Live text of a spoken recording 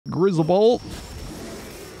Grizzbolt.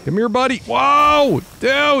 Come here, buddy. Whoa!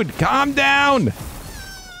 Dude, calm down.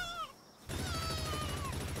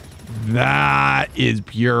 That is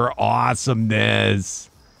pure awesomeness.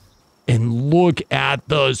 And look at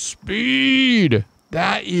the speed.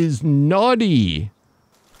 That is nutty.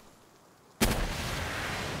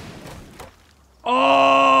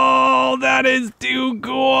 Oh, that is too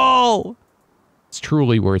cool. It's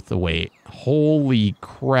truly worth the wait. Holy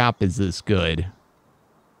crap, is this good.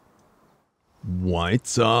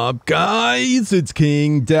 What's up, guys? It's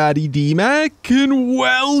KingDaddyDmac, and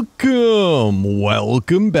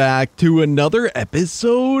welcome back to another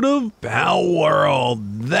episode of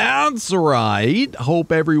Palworld. That's right.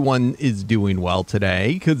 Hope everyone is doing well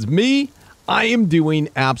today, because I am doing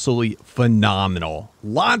absolutely phenomenal.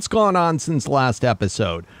 Lots gone on since last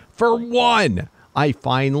episode. For one, I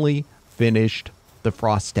finally finished the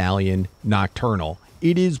Frost Stallion Nocturnal.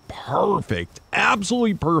 It is perfect,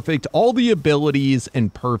 absolutely perfect, all the abilities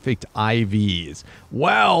and perfect IVs.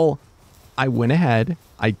 Well, I went ahead,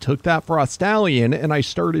 I took that Frost Stallion and I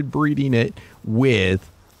started breeding it with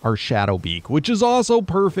our Shadowbeak, which is also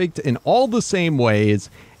perfect in all the same ways,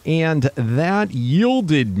 and that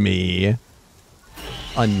yielded me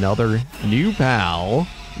another new pal.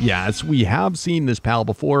 Yes, we have seen this pal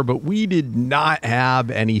before, but we did not have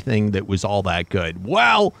anything that was all that good.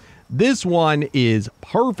 Well, this one is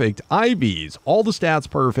perfect IVs, all the stats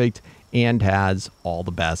perfect, and has all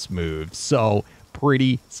the best moves. So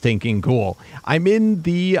pretty stinking cool. I'm in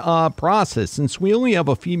the process, since we only have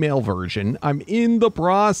a female version, I'm in the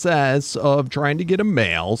process of trying to get a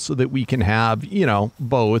male so that we can have, you know,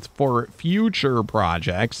 both for future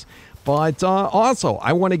projects. But also,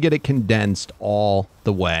 I want to get it condensed all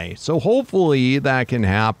the way. So hopefully that can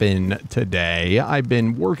happen today. I've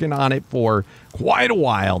been working on it for quite a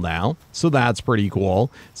while now, so that's pretty cool.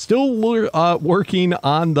 Still working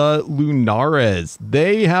on the Lunares.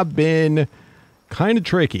 They have been kind of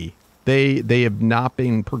tricky. They have not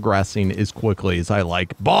been progressing as quickly as I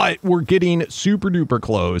like, but we're getting super duper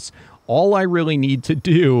close. All I really need to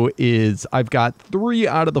do is I've got 3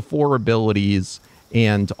 out of the 4 abilities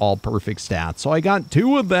and all perfect stats. So I got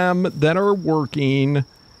 2 of them that are working,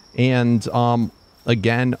 and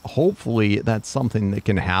again, hopefully that's something that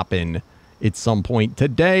can happen at some point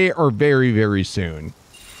today or very, very soon.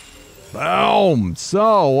 Boom.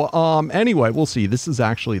 So anyway, we'll see. This is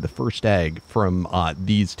actually the first egg from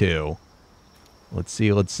these 2. Let's see.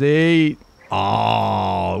 Oh,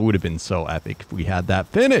 it would have been so epic if we had that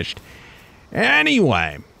finished.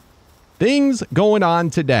 Anyway, things going on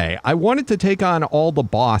today. I wanted to take on all the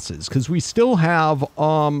bosses because we still have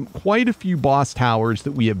quite a few boss towers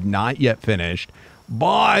that we have not yet finished.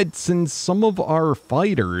 But since some of our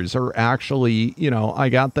fighters are actually, you know, I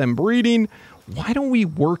got them breeding, why don't we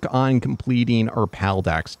work on completing our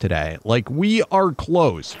Paldecks today? Like, we are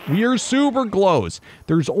close. We are super close.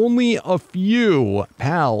 There's only a few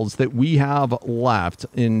pals that we have left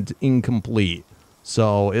and incomplete.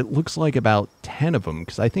 So it looks like about 10 of them,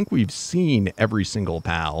 because I think we've seen every single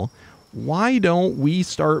pal. Why don't we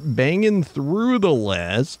start banging through the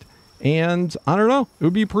list? And I don't know, it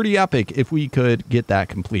would be pretty epic if we could get that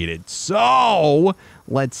completed. So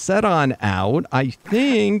let's set on out. I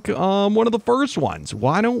think one of the first ones.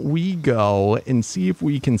 Why don't we go and see if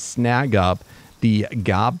we can snag up the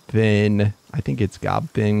Gobfin, I think it's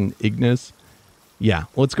Gobfin Ignis. Yeah,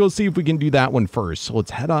 let's go see if we can do that one first. So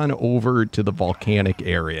let's head on over to the volcanic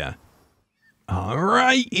area. All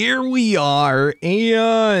right, here we are,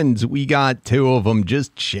 and we got 2 of them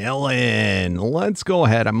just chilling. Let's go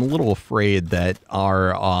ahead. I'm a little afraid that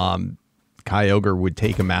our Kyogre would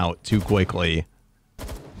take him out too quickly.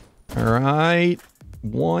 All right,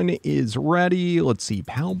 1 is ready. Let's see,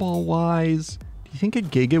 Palball-wise, do you think a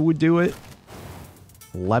Giga would do it?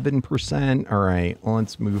 11%. All right,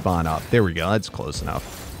 let's move on up. There we go. That's close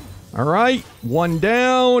enough. All right, 1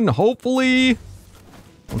 down, hopefully.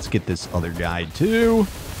 Let's get this other guy, too.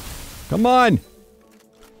 Come on.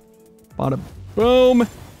 Bada boom. All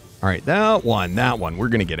right, that one. We're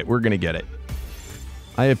going to get it. We're going to get it.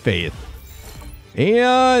 I have faith.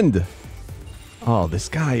 And, oh, this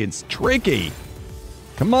guy is tricky.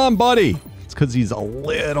 Come on, buddy. It's because he's a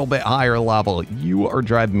little bit higher level. You are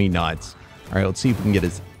driving me nuts. All right, let's see if we can get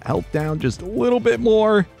his health down just a little bit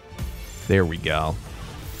more. There we go.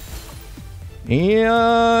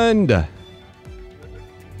 And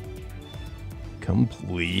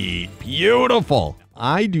complete. Beautiful.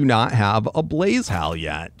 I do not have a Blaze Howl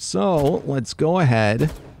yet, so let's go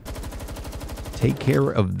ahead, take care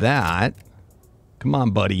of that. Come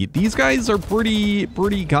on, buddy. These guys are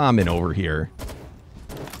pretty common over here.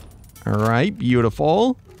 All right,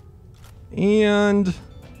 beautiful. And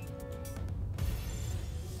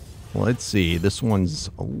Let's see. This one's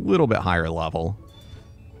a little bit higher level.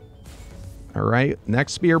 All right,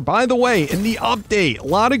 next spear. By the way, in the update, a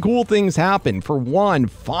lot of cool things happen. For one,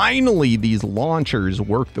 finally, these launchers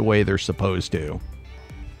work the way they're supposed to.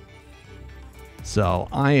 So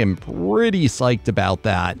I am pretty psyched about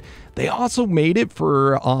that. They also made it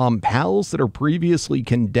for pals that are previously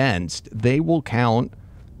condensed. They will count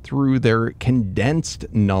through their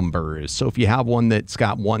condensed numbers. So if you have one that's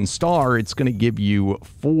got 1 star, it's going to give you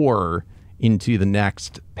 4 into the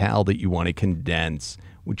next pal that you want to condense,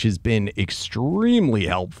 which has been extremely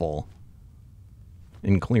helpful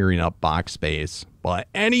in clearing up box space. But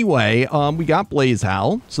anyway, we got Blaze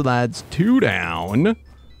Howl, so that's 2 down.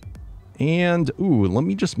 And, ooh, let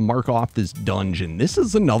me just mark off this dungeon. This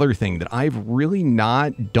is another thing that I've really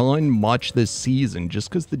not done much this season, just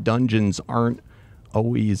because the dungeons aren't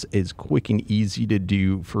always as quick and easy to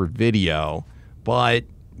do for video. But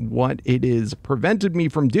what it has prevented me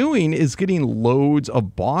from doing is getting loads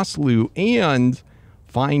of boss loot and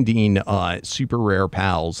finding super rare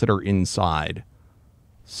pals that are inside.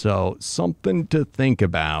 So something to think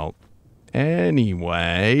about.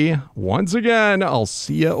 Anyway, once again, I'll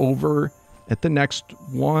see you over at the next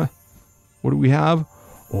one. What do we have?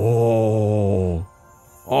 Oh,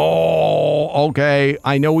 okay.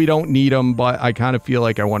 I know we don't need them, but I kind of feel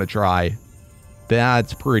like I want to try.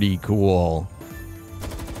 That's pretty cool.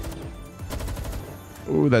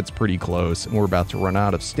 Ooh, that's pretty close. And we're about to run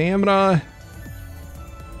out of stamina.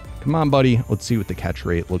 Come on, buddy. Let's see what the catch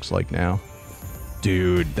rate looks like now.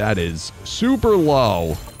 Dude, that is super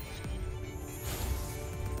low.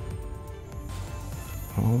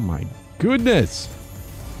 Oh my goodness.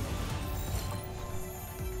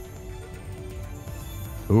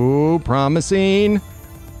 Ooh, promising.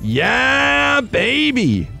 Yeah,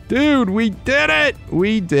 baby. Dude, we did it.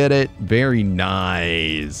 We did it. Very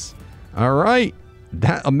nice. All right.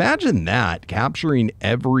 Imagine that, capturing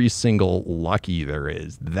every single lucky there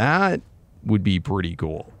is. That would be pretty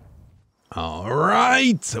cool. All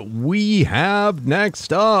right, we have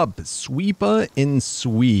next up Sweepa and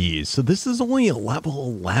Sweeze. So this is only a level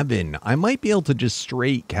 11. I might be able to just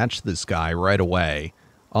straight catch this guy right away.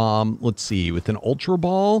 Let's see, with an Ultra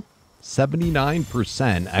Ball,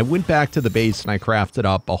 79%. I went back to the base and I crafted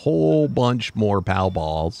up a whole bunch more Pal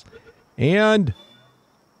Balls. And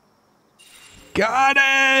got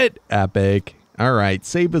it! Epic. All right,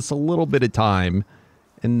 save us a little bit of time.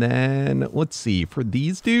 And then, let's see, for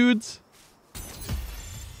these dudes,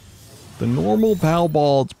 the normal Pal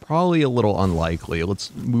Ball, it's probably a little unlikely.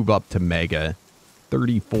 Let's move up to Mega,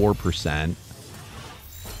 34%.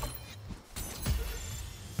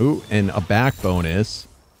 Ooh, and a back bonus.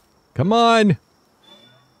 Come on.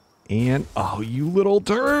 And, oh, you little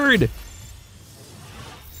turd.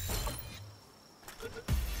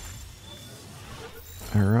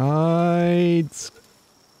 All right.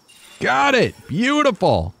 Got it.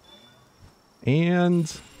 Beautiful.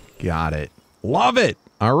 And got it. Love it.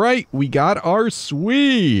 All right, we got our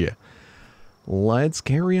Swee. Let's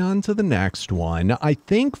carry on to the next one. I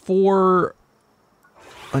think for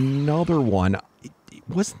another one,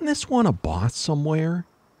 wasn't this one a boss somewhere?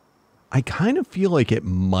 I kind of feel like it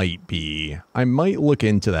might be. I might look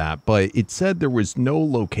into that, but it said there was no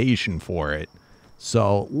location for it.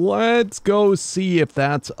 So let's go see if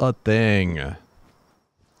that's a thing.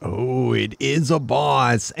 Oh, it is a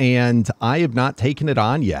boss, and I have not taken it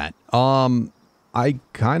on yet. I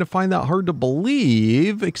kind of find that hard to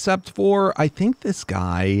believe, except for, I think this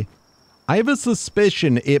guy, I have a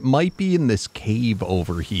suspicion it might be in this cave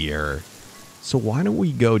over here. So why don't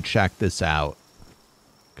we go check this out?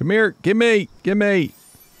 Come here, gimme.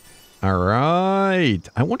 All right.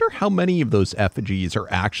 I wonder how many of those effigies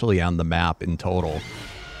are actually on the map in total.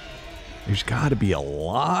 There's got to be a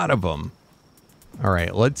lot of them. All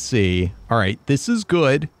right, let's see. All right, this is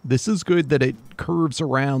good. This is good that it curves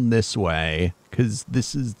around this way, because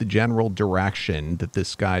this is the general direction that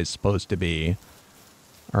this guy's supposed to be.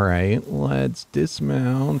 All right, let's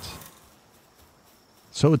dismount.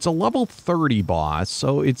 So it's a level 30 boss,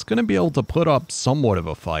 so it's going to be able to put up somewhat of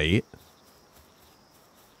a fight.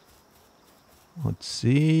 Let's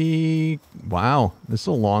see. Wow, this is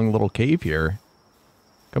a long little cave here.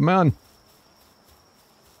 Come on.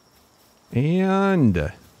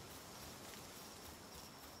 And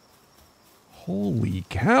holy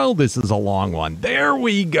cow, this is a long one. There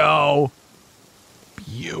we go.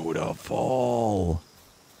 Beautiful.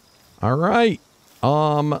 All right.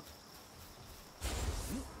 Who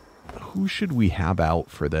should we have out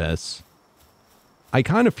for this? I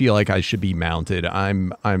kind of feel like I should be mounted.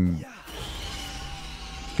 Come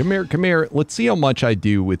here. Let's see how much I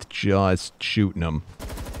do with just shooting them.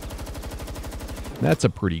 That's a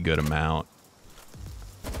pretty good amount.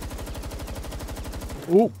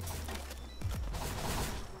 Oh.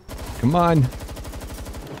 Come on.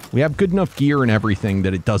 We have good enough gear and everything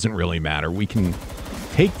that it doesn't really matter. We can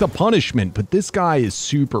take the punishment, but this guy is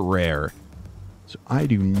super rare. So I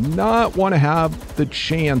do not want to have the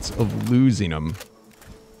chance of losing him.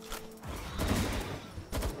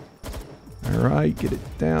 All right, get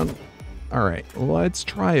it down. All right, let's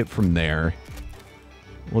try it from there.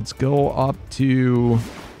 Let's go up to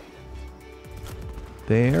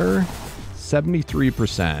there.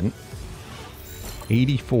 73%.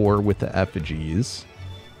 84 with the effigies.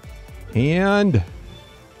 And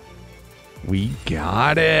we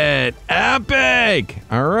got it. Epic.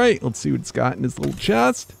 All right, let's see what it's got in his little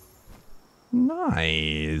chest.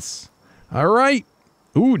 Nice. All right.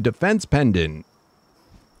 Ooh, defense pendant.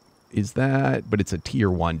 Is that, but it's a tier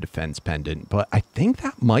 1 defense pendant. But I think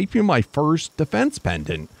that might be my first defense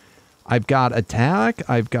pendant. I've got attack,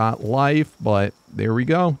 I've got life, but there we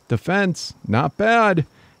go. Defense, not bad.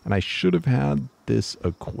 And I should have had this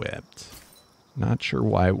equipped. Not sure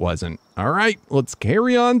why it wasn't. All right, let's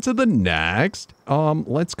carry on to the next.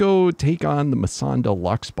 Let's go take on the Masanda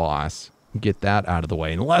Lux boss. Get that out of the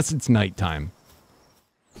way, unless it's nighttime.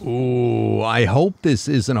 Ooh, I hope this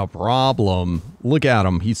isn't a problem. Look at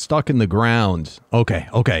him. He's stuck in the ground. Okay,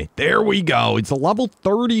 okay. There we go. It's a level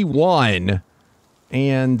 31.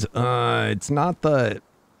 And it's not the...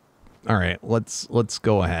 All right, let's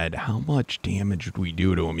go ahead. How much damage did we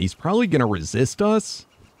do to him? He's probably going to resist us.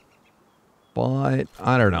 But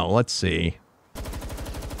I don't know. Let's see.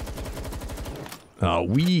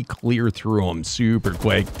 We clear through him super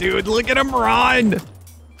quick. Dude, look at him run.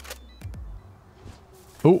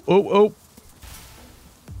 Oh, oh, oh.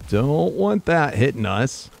 Don't want that hitting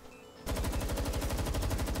us.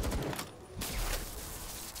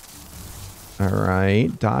 All right.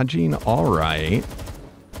 Dodging. All right.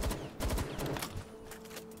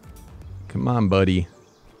 Come on, buddy.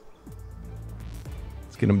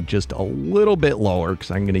 Let's get him just a little bit lower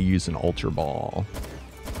because I'm going to use an Ultra Ball.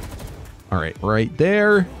 All right. Right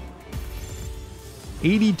there.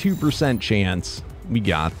 82% chance. We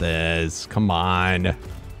got this. Come on.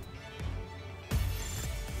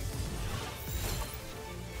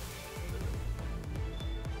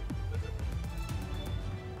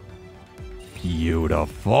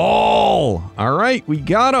 Beautiful. All right, we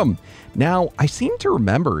got him. Now, I seem to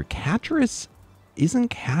remember Catris, isn't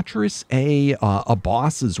Catris a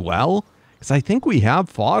boss as well? Because I think we have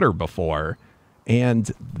fought her before.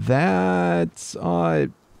 And that's,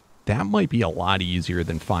 that might be a lot easier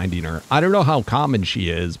than finding her. I don't know how common she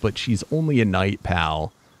is, but she's only a night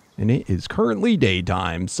pal. And it is currently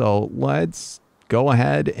daytime. So let's go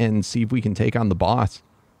ahead and see if we can take on the boss.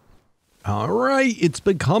 All right, it's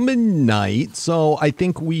becoming night, so I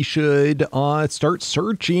think we should start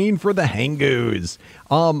searching for the Hangos.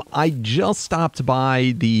 I just stopped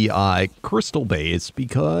by the crystal base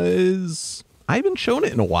because I haven't shown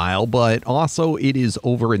it in a while, but also it is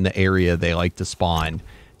over in the area they like to spawn.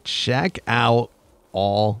 Check out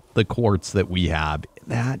all the quartz that we have.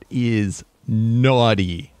 That is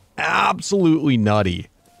nutty. Absolutely nutty.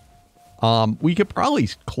 We could probably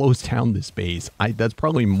close down this base. That's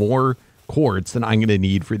probably more quartz than I'm going to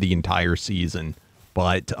need for the entire season.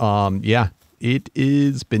 But yeah, it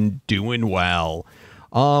has been doing well.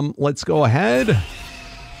 Let's go ahead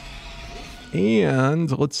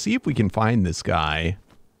and let's see if we can find this guy.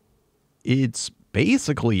 It's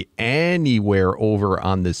basically anywhere over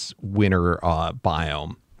on this winter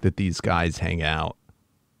biome that these guys hang out.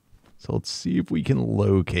 So let's see if we can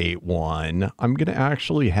locate one. I'm going to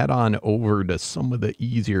actually head on over to some of the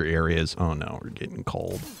easier areas. Oh no, we're getting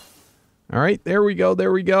cold. All right, there we go.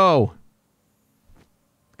 There we go.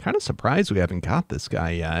 Kind of surprised we haven't got this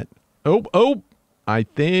guy yet. Oh, oh, I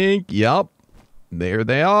think, yep. There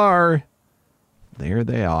they are. There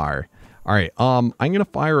they are. All right, I'm going to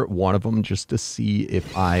fire at one of them just to see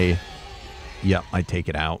if I take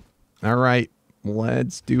it out. All right,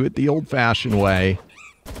 let's do it the old-fashioned way.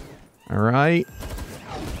 All right.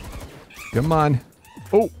 Come on.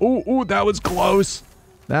 Oh, oh, oh, that was close.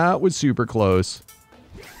 That was super close.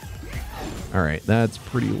 All right, that's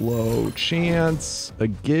pretty low chance. A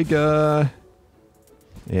giga.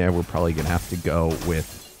 Yeah, we're probably going to have to go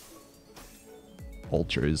with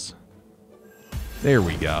ultras. There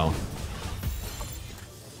we go.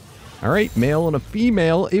 All right, male and a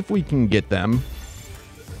female, if we can get them.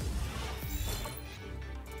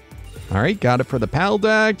 All right, got it for the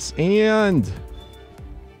Paldecks, and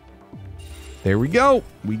there we go.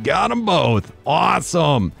 We got them both.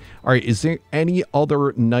 Awesome. All right, is there any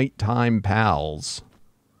other nighttime pals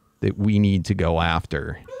that we need to go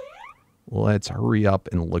after? Let's hurry up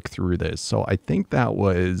and look through this. So I think that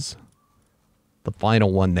was the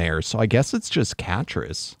final one there. So I guess it's just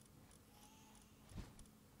Catris.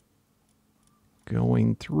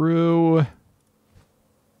 Going through.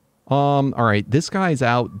 All right, this guy's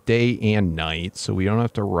out day and night, so we don't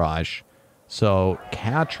have to rush. So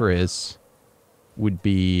Catris would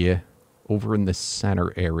be over in the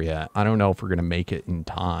center area. I don't know if we're going to make it in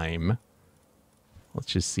time. Let's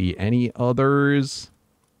just see any others.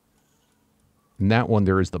 In that one,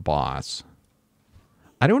 there is the boss.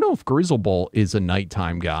 I don't know if Grizzbolt is a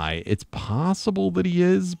nighttime guy. It's possible that he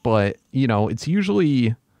is, but, you know, it's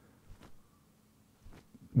usually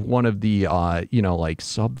one of the, you know, like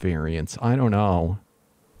sub-variants. I don't know.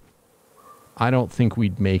 I don't think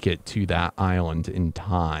we'd make it to that island in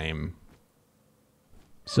time.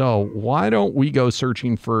 So why don't we go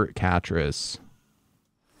searching for Catris?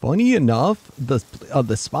 Funny enough, the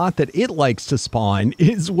spot that it likes to spawn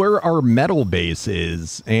is where our metal base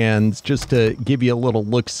is. And just to give you a little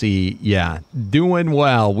look-see, yeah, doing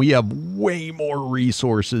well. We have way more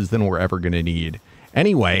resources than we're ever going to need.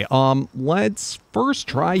 Anyway, let's first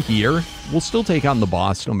try here. We'll still take on the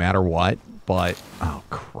boss no matter what, but, oh,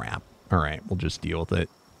 crap. All right, we'll just deal with it.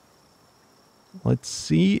 Let's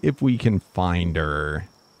see if we can find her.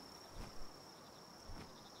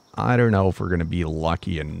 I don't know if we're going to be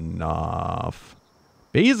lucky enough.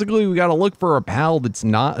 Basically, we got to look for a pal that's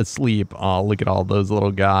not asleep. Oh, look at all those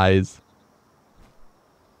little guys.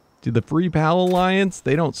 To the Free Pal Alliance,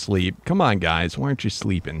 they don't sleep. Come on, guys. Why aren't you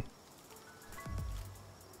sleeping?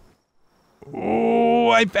 Oh,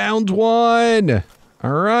 I found one.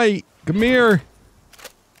 All right, come here.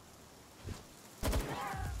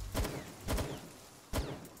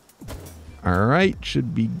 All right,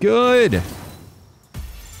 should be good.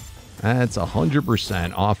 That's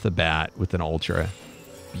 100% off the bat with an ultra.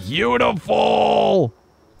 Beautiful.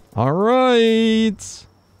 All right.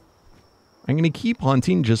 I'm going to keep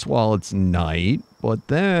hunting just while it's night, but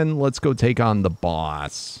then let's go take on the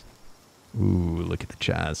boss. Ooh, look at the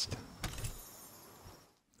chest.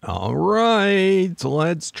 All right,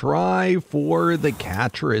 let's try for the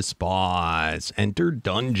Catris boss. Enter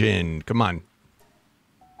dungeon. Come on.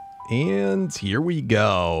 And here we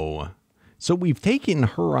go. So we've taken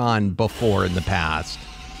her on before in the past.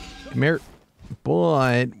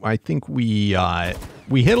 But I think we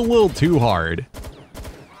hit a little too hard.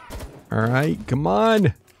 All right, come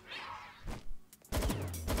on.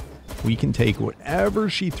 We can take whatever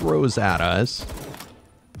she throws at us.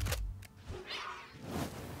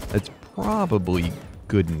 That's probably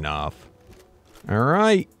good enough. All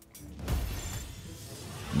right.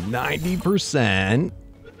 90%.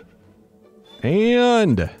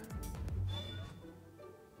 And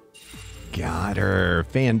got her.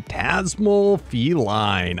 Phantasmal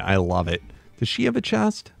feline. I love it. Does she have a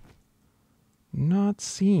chest? Not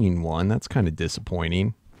seeing one. That's kind of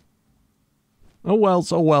disappointing. Oh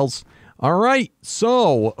wells, oh wells. All right.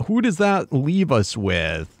 So who does that leave us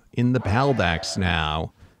with in the Paldecks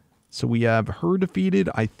now? So we have her defeated.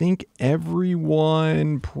 I think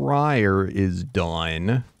everyone prior is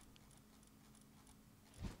done.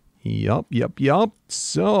 Yup.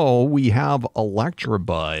 So we have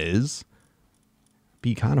Electabuzz.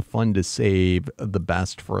 Be kind of fun to save the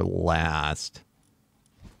best for last.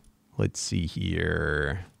 Let's see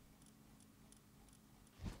here.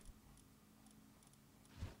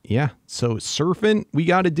 Yeah, so Surfing, we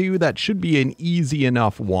got to do. That should be an easy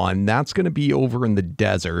enough one. That's going to be over in the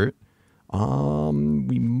desert.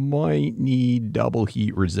 We might need double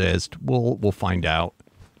heat resist. We'll find out.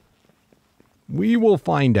 We will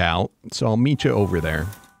find out. So I'll meet you over there.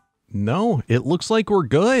 No, it looks like we're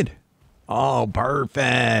good. Oh,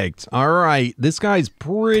 perfect. All right. This guy's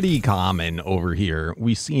pretty common over here.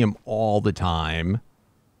 We see him all the time.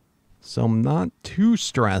 So I'm not too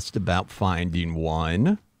stressed about finding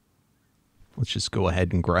one. Let's just go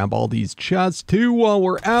ahead and grab all these chests too while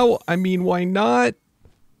we're out. I mean, why not?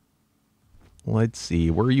 Let's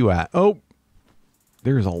see. Where are you at? Oh,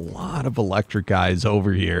 there's a lot of electric guys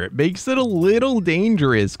over here. It makes it a little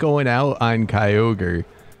dangerous going out on Kyogre.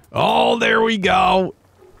 Oh, there we go.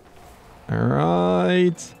 All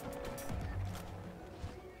right.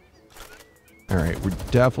 All right, we're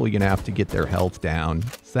definitely going to have to get their health down.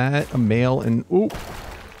 Is that a male? And ooh.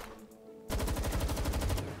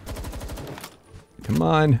 Come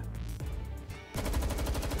on.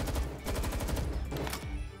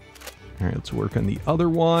 All right, let's work on the other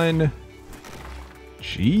one.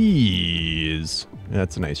 Jeez.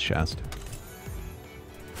 That's a nice chest.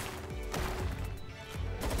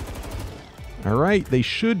 All right, they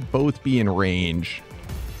should both be in range.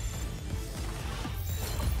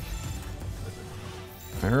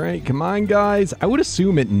 All right, come on, guys. I would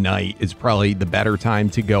assume at night is probably the better time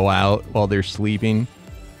to go out while they're sleeping.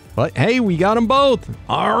 But hey, we got them both.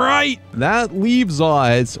 All right, that leaves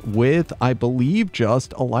us with, I believe,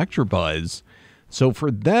 just Electabuzz. So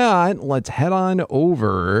for that, let's head on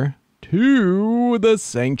over to the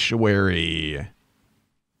Sanctuary.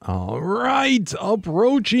 All right,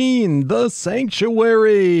 approaching the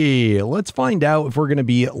Sanctuary. Let's find out if we're going to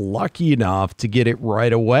be lucky enough to get it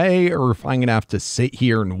right away or if I'm going to have to sit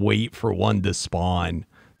here and wait for one to spawn.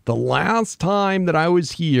 The last time that I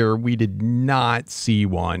was here, we did not see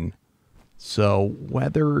one. So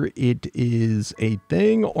whether it is a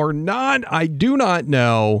thing or not, I do not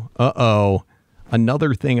know. Uh-oh.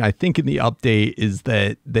 Another thing I think in the update is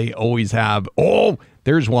that they always have... Oh,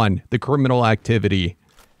 there's one. The criminal activity.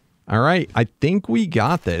 All right, I think we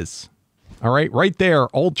got this. All right, right there,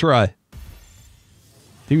 Ultra.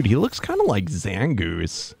 Dude, he looks kind of like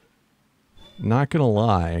Zangoose. Not gonna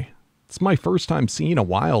lie. It's my first time seeing a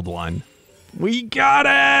wild one. We got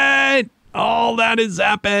it! Oh, that is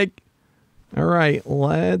epic. All right,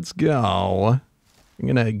 let's go. I'm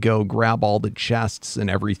gonna go grab all the chests and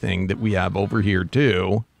everything that we have over here,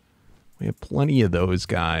 too. We have plenty of those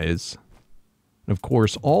guys. And of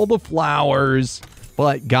course, all the flowers...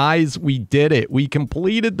 But guys, we did it. We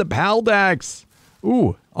completed the Paldecks.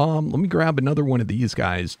 Ooh, let me grab another one of these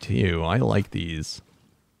guys too. I like these.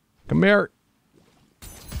 Come here.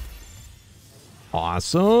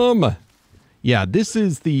 Awesome. Yeah, this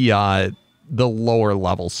is the lower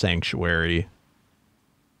level sanctuary.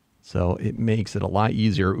 So it makes it a lot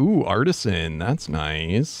easier. Ooh, artisan. That's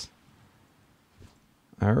nice.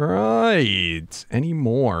 All right. Any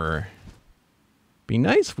more? Be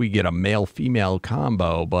nice if we get a male-female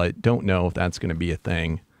combo, but don't know if that's going to be a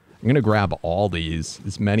thing. I'm going to grab all these,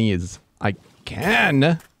 as many as I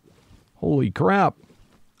can. Holy crap.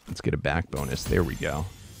 Let's get a back bonus. There we go.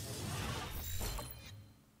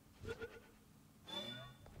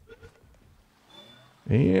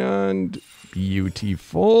 And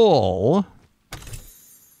beautiful.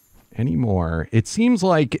 Any more? It seems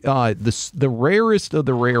like the rarest of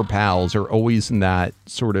the rare pals are always in that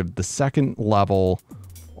sort of the second level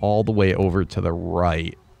all the way over to the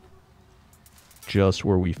right. Just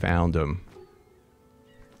where we found him.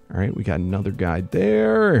 All right, we got another guy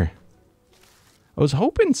there. I was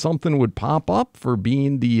hoping something would pop up for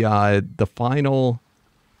being the final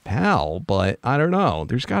pal, but I don't know.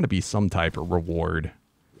 There's got to be some type of reward.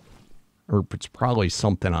 Or it's probably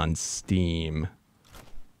something on Steam.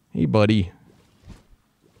 Hey, buddy.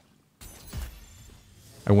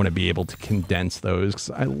 I want to be able to condense those because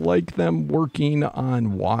I like them working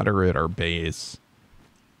on water at our base.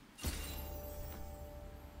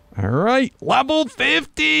 All right. Level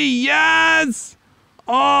 50. Yes.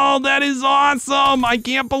 Oh, that is awesome. I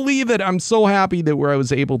can't believe it. I'm so happy that I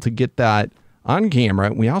was able to get that on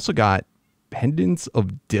camera. We also got Pendants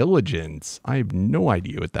of Diligence. I have no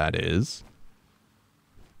idea what that is.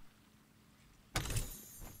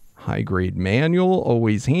 High grade manual,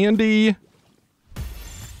 always handy.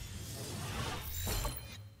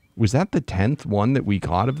 Was that the 10th one that we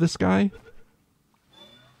caught of this guy?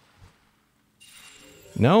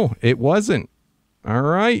 No, it wasn't. All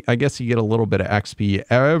right, I guess you get a little bit of XP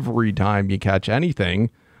every time you catch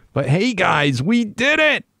anything. But hey guys, we did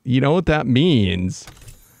it! You know what that means?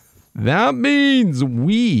 That means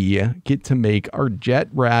we get to make our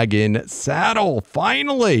Jetragon saddle,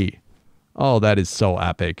 finally! Oh, that is so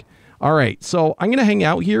epic. All right, so I'm going to hang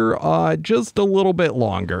out here just a little bit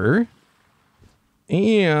longer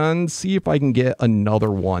and see if I can get another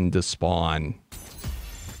one to spawn.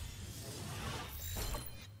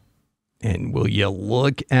 And will you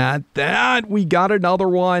look at that? We got another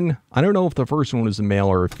one. I don't know if the first one was a male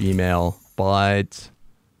or a female, but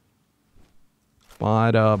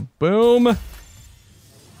boom.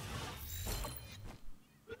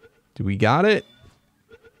 Do we got it?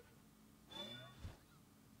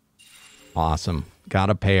 Awesome. Got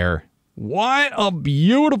a pair. What a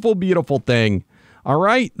beautiful, beautiful thing. All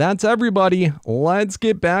right, that's everybody. Let's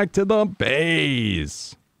get back to the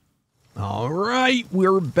base. All right,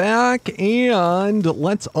 we're back, and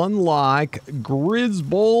let's unlock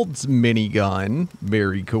Grizzbolt's minigun.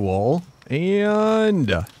 Very cool.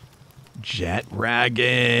 And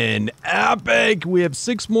Jetragon. Epic. We have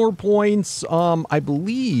 6 more points. I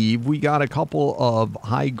believe we got a couple of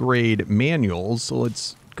high-grade manuals, so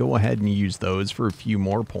let's go ahead and use those for a few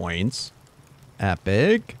more points.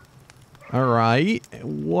 Epic. All right.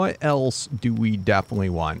 What else do we definitely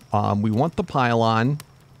want? We want the pylon.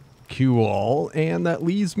 Cool. And that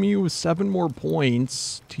leaves me with 7 more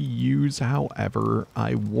points to use however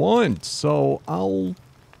I want. So I'll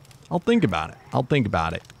I'll think about it. I'll think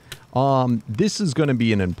about it. This is going to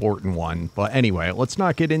be an important one. But anyway, let's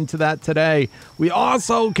not get into that today. We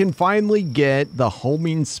also can finally get the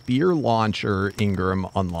homing spear launcher Ingram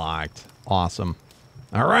unlocked. Awesome.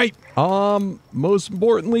 All right. Most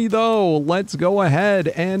importantly, though, let's go ahead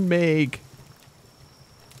and make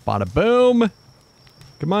bada boom.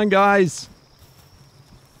 Come on, guys.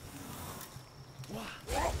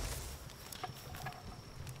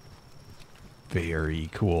 Very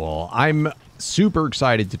cool. I'm super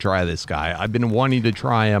excited to try this guy. I've been wanting to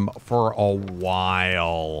try him for a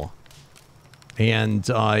while. And,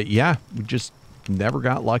 yeah, we just never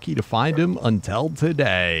got lucky to find him until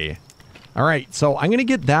today. All right, so I'm going to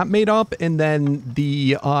get that made up. And then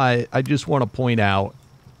the, I just want to point out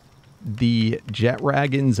the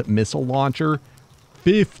Jetragon's missile launcher,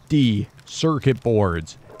 50 circuit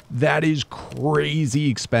boards. That is crazy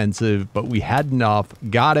expensive, but we had enough,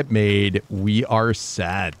 got it made, we are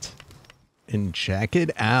set. And check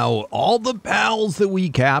it out, all the pals that we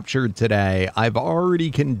captured today. I've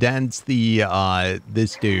already condensed the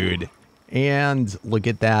this dude. And look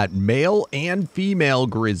at that, male and female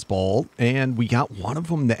Grizzbolt. And we got one of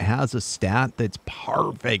them that has a stat that's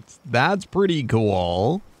perfect. That's pretty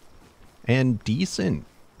cool. And decent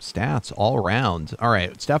stats all around. All right,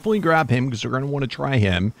 let's definitely grab him because we're going to want to try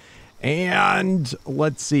him. And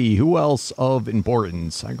let's see, who else of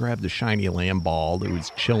importance? I grabbed the shiny lamb ball that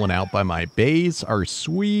was chilling out by my base. Our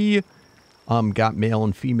Swee, got male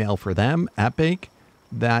and female for them. Epic.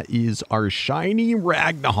 That is our shiny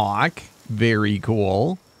Ragnarok. Very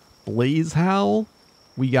cool. Blaze Howl.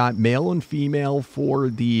 We got male and female for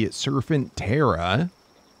the Serpent Terra.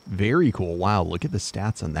 Very cool. Wow, look at the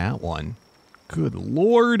stats on that one. Good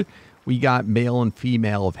lord. We got male and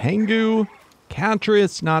female of Hengu.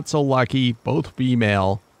 Catris, not so lucky. Both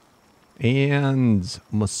female. And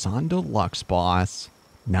Masanda Lux Boss.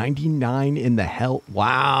 99 in the health.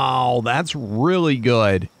 Wow, that's really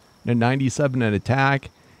good. And 97 in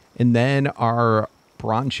attack. And then our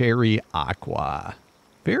Broncherry Aqua.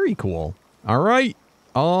 Very cool. All right.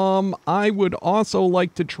 I would also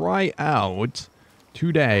like to try out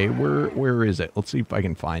today. Where is it? Let's see if I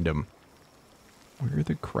can find him. Where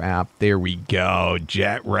the crap? There we go.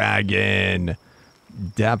 Jetragon.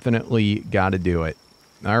 Definitely got to do it.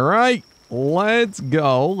 All right. Let's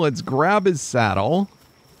go. Let's grab his saddle.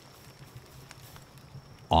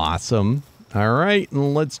 Awesome. All right.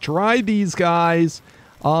 And let's try these guys.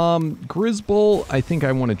 Grizzbolt, I think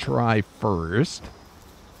I want to try first.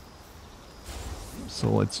 So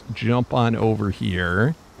let's jump on over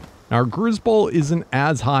here. Now, our Grizzbolt isn't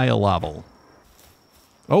as high a level.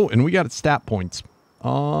 Oh, and we got stat points.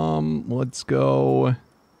 Let's go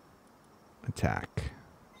attack.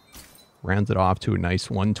 Rounds it off to a nice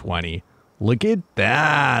 120. Look at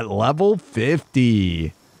that, level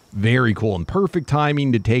 50. Very cool and perfect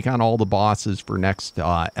timing to take on all the bosses for next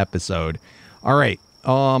episode. All right,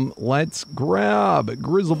 let's grab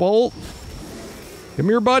Grizzbolt. Come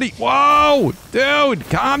here, buddy. Whoa, dude,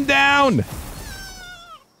 calm down.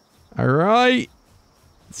 All right,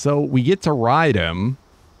 so we get to ride him.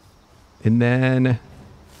 And then,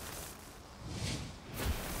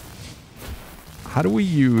 how do we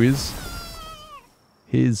use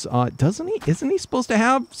his, isn't he supposed to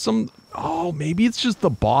have some, oh, maybe it's just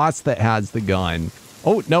the boss that has the gun.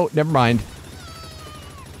 Oh, no, never mind.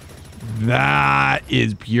 That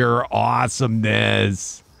is pure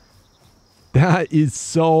awesomeness. That is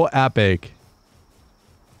so epic.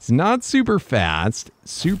 It's not super fast,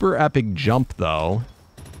 super epic jump though.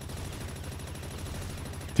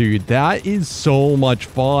 Dude, that is so much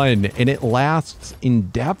fun, and it lasts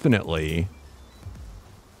indefinitely.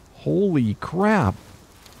 Holy crap.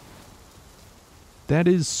 That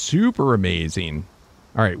is super amazing.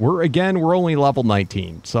 All right, we're only level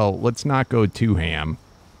 19, so let's not go too ham.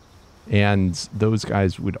 And those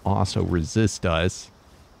guys would also resist us.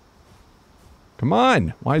 Come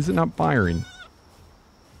on, why is it not firing?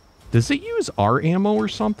 Does it use our ammo or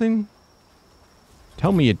something?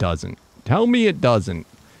 Tell me it doesn't. Tell me it doesn't.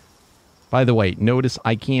 By the way, notice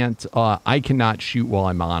I cannot shoot while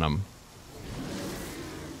I'm on him.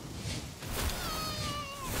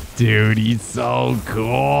 Dude, he's so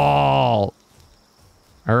cool. All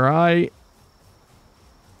right.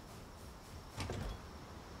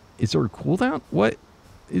 Is there a cooldown? What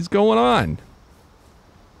is going on?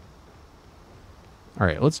 All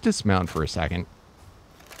right, let's dismount for a second.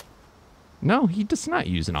 No, he does not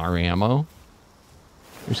use an R ammo.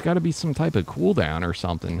 There's got to be some type of cooldown or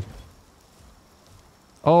something.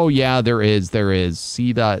 Oh, yeah, there is. There is.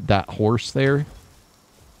 See that horse there?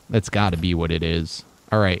 That's got to be what it is.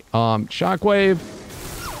 All right. Shockwave.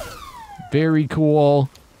 Very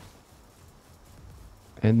cool.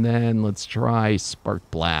 And then let's try Spark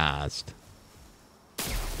Blast.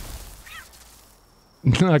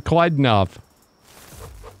 Not quite enough.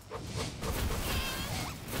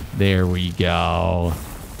 There we go.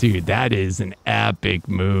 Dude, that is an epic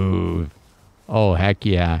move. Oh, heck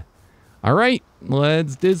yeah. All right,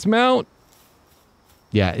 let's dismount.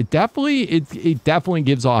 Yeah, it definitely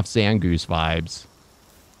gives off Zangoose vibes.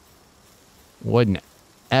 What an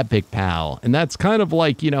epic pal. And that's kind of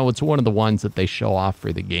like, you know, it's one of the ones that they show off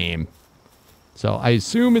for the game. So I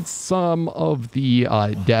assume it's some of the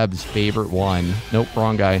devs' favorite one. Nope,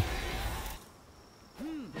 wrong guy.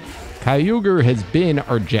 Kyogre has been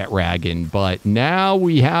our Jetragon, but now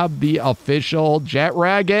we have the official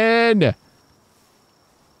Jetragon.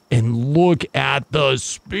 And look at the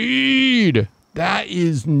speed. That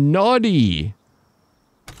is nutty.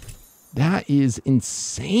 That is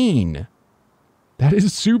insane. That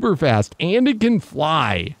is super fast, and it can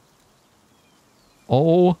fly.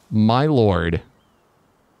 Oh my lord.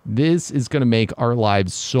 This is going to make our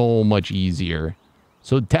lives so much easier.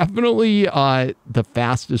 So definitely the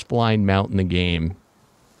fastest flying mount in the game.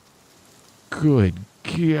 Good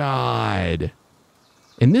God.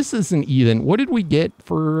 And this isn't even... What did we get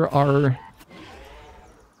for our...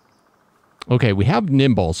 Okay, we have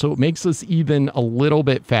Nimble, so it makes us even a little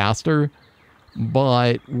bit faster.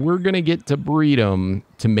 But we're going to get to breed him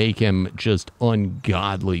to make him just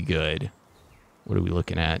ungodly good. What are we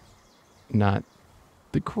looking at? Not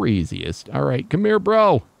the craziest. All right, come here,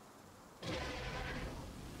 bro.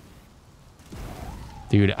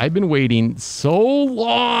 Dude, I've been waiting so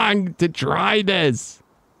long to try this.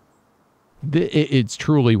 It's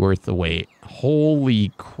truly worth the wait.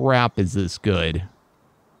 Holy crap, is this good.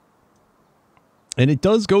 And it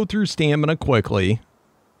does go through stamina quickly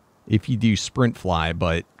if you do sprint fly,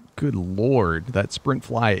 but good lord, that sprint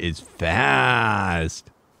fly is fast.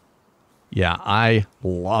 Yeah, I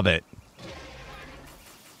love it.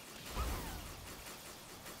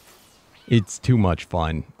 It's too much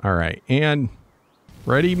fun. All right, and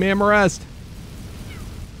ready, Mammorest.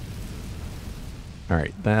 All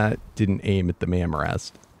right, that didn't aim at the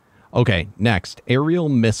Mammorest. Okay, next, aerial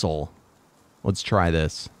missile. Let's try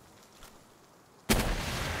this.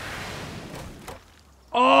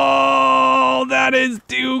 Oh, that is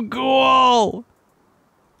too cool.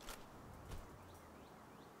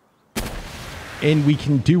 And we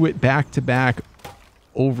can do it back to back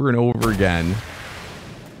over and over again.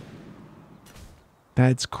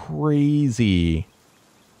 That's crazy.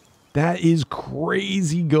 That is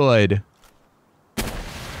crazy good.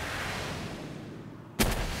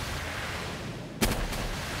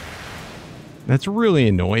 That's really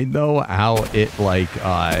annoying though, how it like,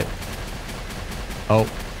 oh,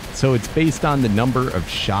 so it's based on the number of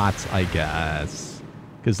shots, I guess.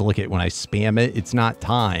 Because look at, when I spam it, it's not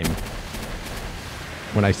time.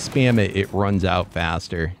 When I spam it, it runs out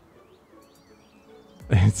faster.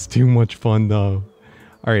 It's too much fun though.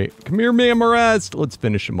 All right, come here, Mammorest. Let's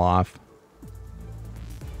finish him off.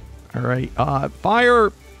 All right,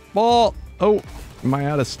 fireball. Oh, am I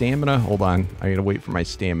out of stamina? Hold on, I gotta wait for my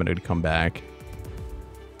stamina to come back.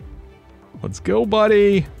 Let's go,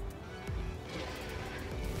 buddy.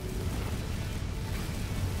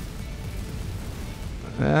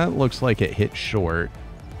 That looks like it hit short.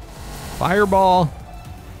 Fireball.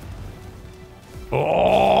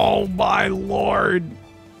 Oh, my lord.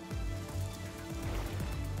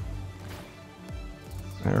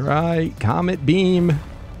 All right, Comet Beam.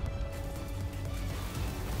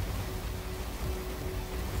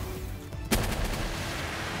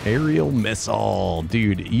 Aerial Missile.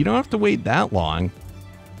 Dude, you don't have to wait that long.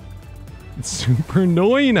 It's super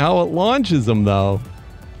annoying how it launches them, though.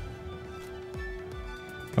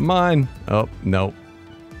 Come on. Oh, nope.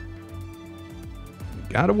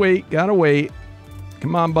 Gotta wait, gotta wait.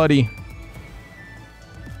 Come on, buddy.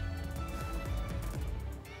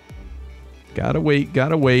 Gotta wait,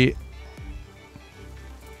 gotta wait.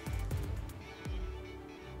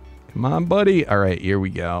 Come on, buddy. All right, here we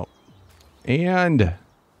go. And...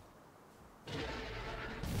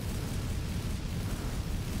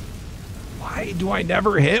 why do I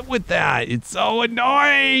never hit with that? It's so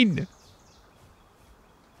annoying.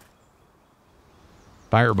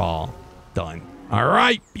 Fireball. Done. All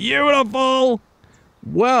right, beautiful.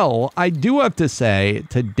 Well, I do have to say,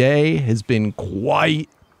 today has been quite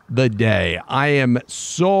the day. I am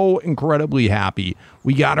so incredibly happy.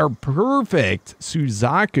 We got our perfect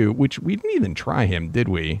Suzaku, which we didn't even try him, did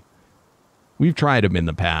we? We've tried him in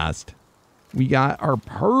the past. We got our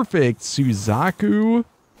perfect Suzaku.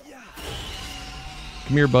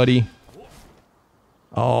 Come here, buddy.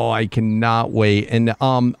 Oh, I cannot wait. And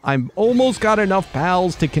I've almost got enough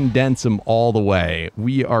pals to condense them all the way.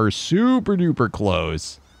 We are super duper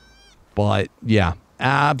close. But yeah,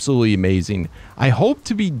 absolutely amazing. I hope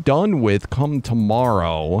to be done with come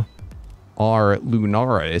tomorrow our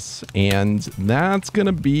Lunaris, and that's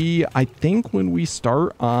gonna be, I think, when we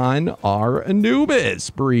start on our Anubis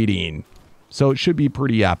breeding. So it should be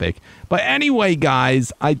pretty epic. But anyway,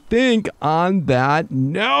 guys, I think on that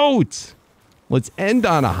note, let's end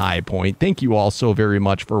on a high point. Thank you all so very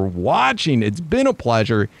much for watching. It's been a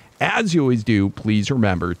pleasure. As you always do, please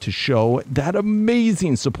remember to show that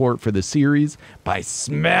amazing support for the series by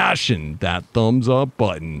smashing that thumbs up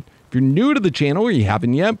button. If you're new to the channel or you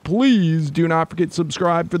haven't yet, please do not forget to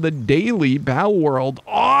subscribe for the daily Palworld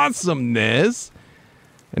awesomeness.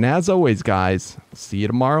 And as always, guys, see you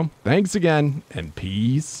tomorrow. Thanks again, and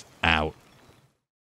peace out.